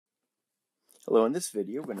Hello, in this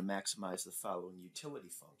video we're going to maximize the following utility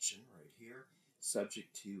function right here,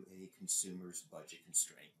 subject to a consumer's budget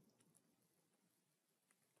constraint.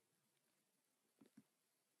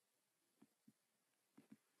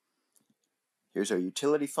 Here's our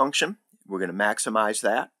utility function. We're going to maximize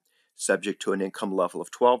that, subject to an income level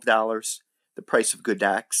of $12. The price of good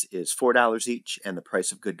X is $4 each, and the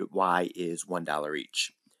price of good Y is $1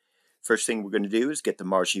 each. First thing we're going to do is get the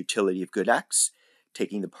marginal utility of good X,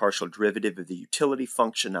 taking the partial derivative of the utility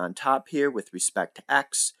function on top here with respect to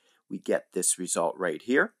X. We get this result right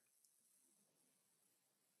here.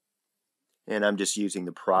 And I'm just using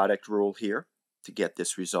the product rule here to get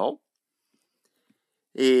this result.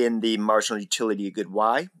 In the marginal utility of good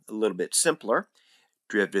Y, a little bit simpler.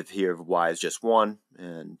 Derivative here of Y is just 1,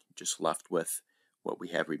 and just left with what we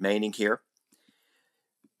have remaining here.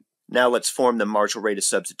 Now let's form the marginal rate of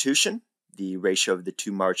substitution, the ratio of the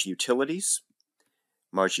two marginal utilities.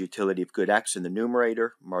 Marginal utility of good X in the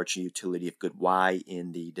numerator, marginal utility of good Y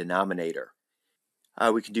in the denominator.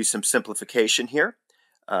 We can do some simplification here.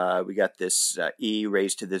 We got this e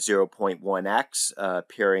raised to the 0.1x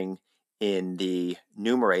appearing in the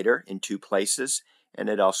numerator in two places, and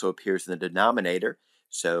it also appears in the denominator.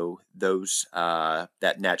 So those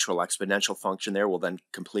that natural exponential function there will then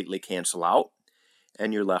completely cancel out,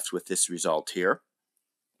 and you're left with this result here.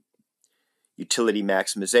 Utility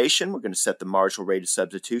maximization, we're going to set the marginal rate of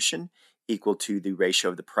substitution equal to the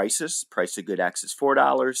ratio of the prices. Price of good X is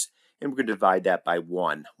 $4, and we're going to divide that by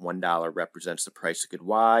 1. $1 represents the price of good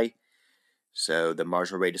Y. So the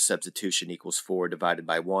marginal rate of substitution equals 4 divided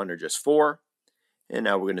by 1, or just 4. And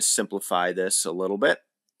now we're going to simplify this a little bit.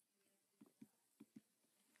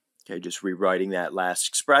 Okay, just rewriting that last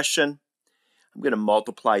expression. I'm going to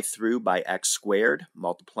multiply through by x squared.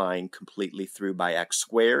 Multiplying completely through by x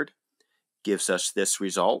squared gives us this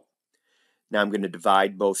result. Now I'm going to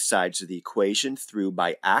divide both sides of the equation through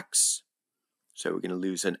by x. So we're going to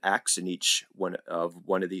lose an x in each one of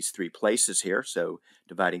these three places here. So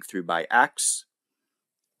dividing through by x,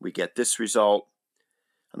 we get this result.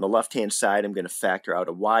 On the left-hand side, I'm going to factor out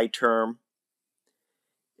a y term.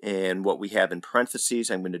 And what we have in parentheses,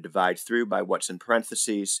 I'm going to divide through by what's in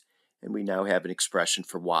parentheses. And we now have an expression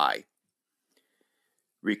for y.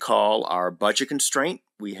 Recall our budget constraint.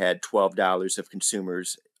 We had $12 of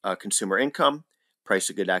consumer income.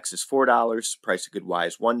 Price of good X is $4. Price of good Y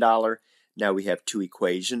is $1. Now we have two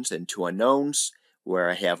equations and two unknowns.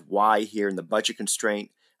 Where I have Y here in the budget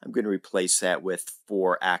constraint, I'm going to replace that with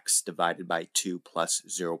 4x divided by 2 plus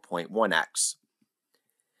 0.1x.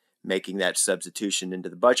 Making that substitution into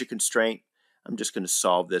the budget constraint, I'm just going to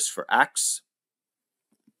solve this for x.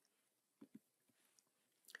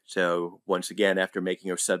 So once again, after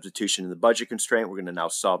making our substitution in the budget constraint, we're going to now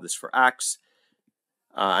solve this for x.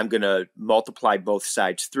 I'm going to multiply both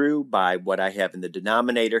sides through by what I have in the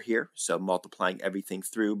denominator here. So multiplying everything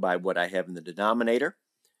through by what I have in the denominator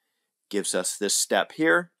gives us this step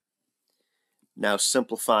here. Now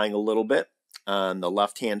simplifying a little bit on the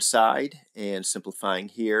left-hand side and simplifying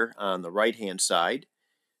here on the right-hand side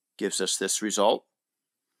gives us this result.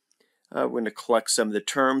 We're going to collect some of the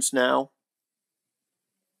terms now.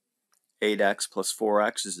 8x plus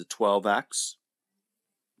 4x is the 12x.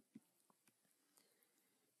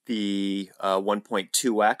 The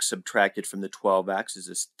 1.2x subtracted from the 12x is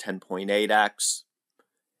this 10.8x.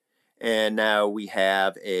 And now we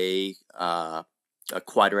have a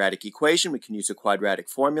quadratic equation. We can use a quadratic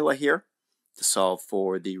formula here to solve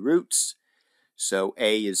for the roots. So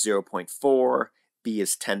a is 0.4, b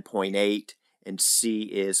is 10.8, and c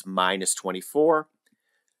is minus 24.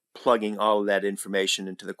 Plugging all of that information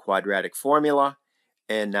into the quadratic formula,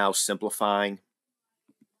 and now simplifying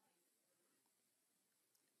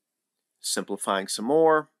some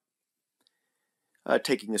more.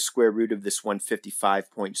 Taking the square root of this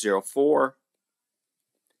 155.04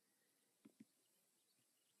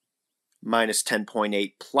 minus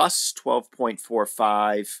 10.8 plus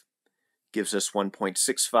 12.45 gives us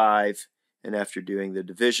 1.65, and after doing the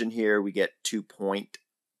division here we get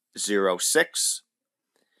 2.06.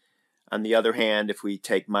 On the other hand, if we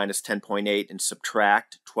take minus 10.8 and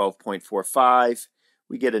subtract 12.45,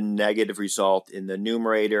 we get a negative result in the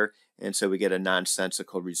numerator, and so we get a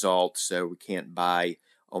nonsensical result, so we can't buy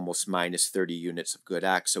almost minus 30 units of good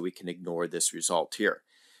X, so we can ignore this result here.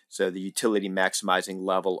 So the utility maximizing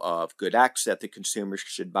level of good X that the consumer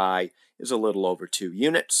should buy is a little over 2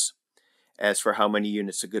 units. As for how many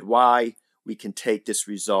units of good Y, we can take this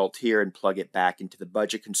result here and plug it back into the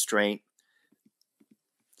budget constraint.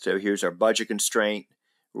 So here's our budget constraint.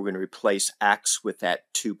 We're going to replace x with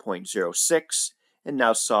that 2.06 and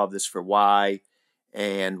now solve this for y.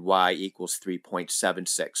 and y equals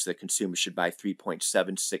 3.76. The consumer should buy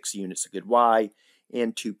 3.76 units of good y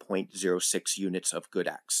and 2.06 units of good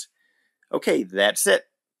x. Okay, that's it.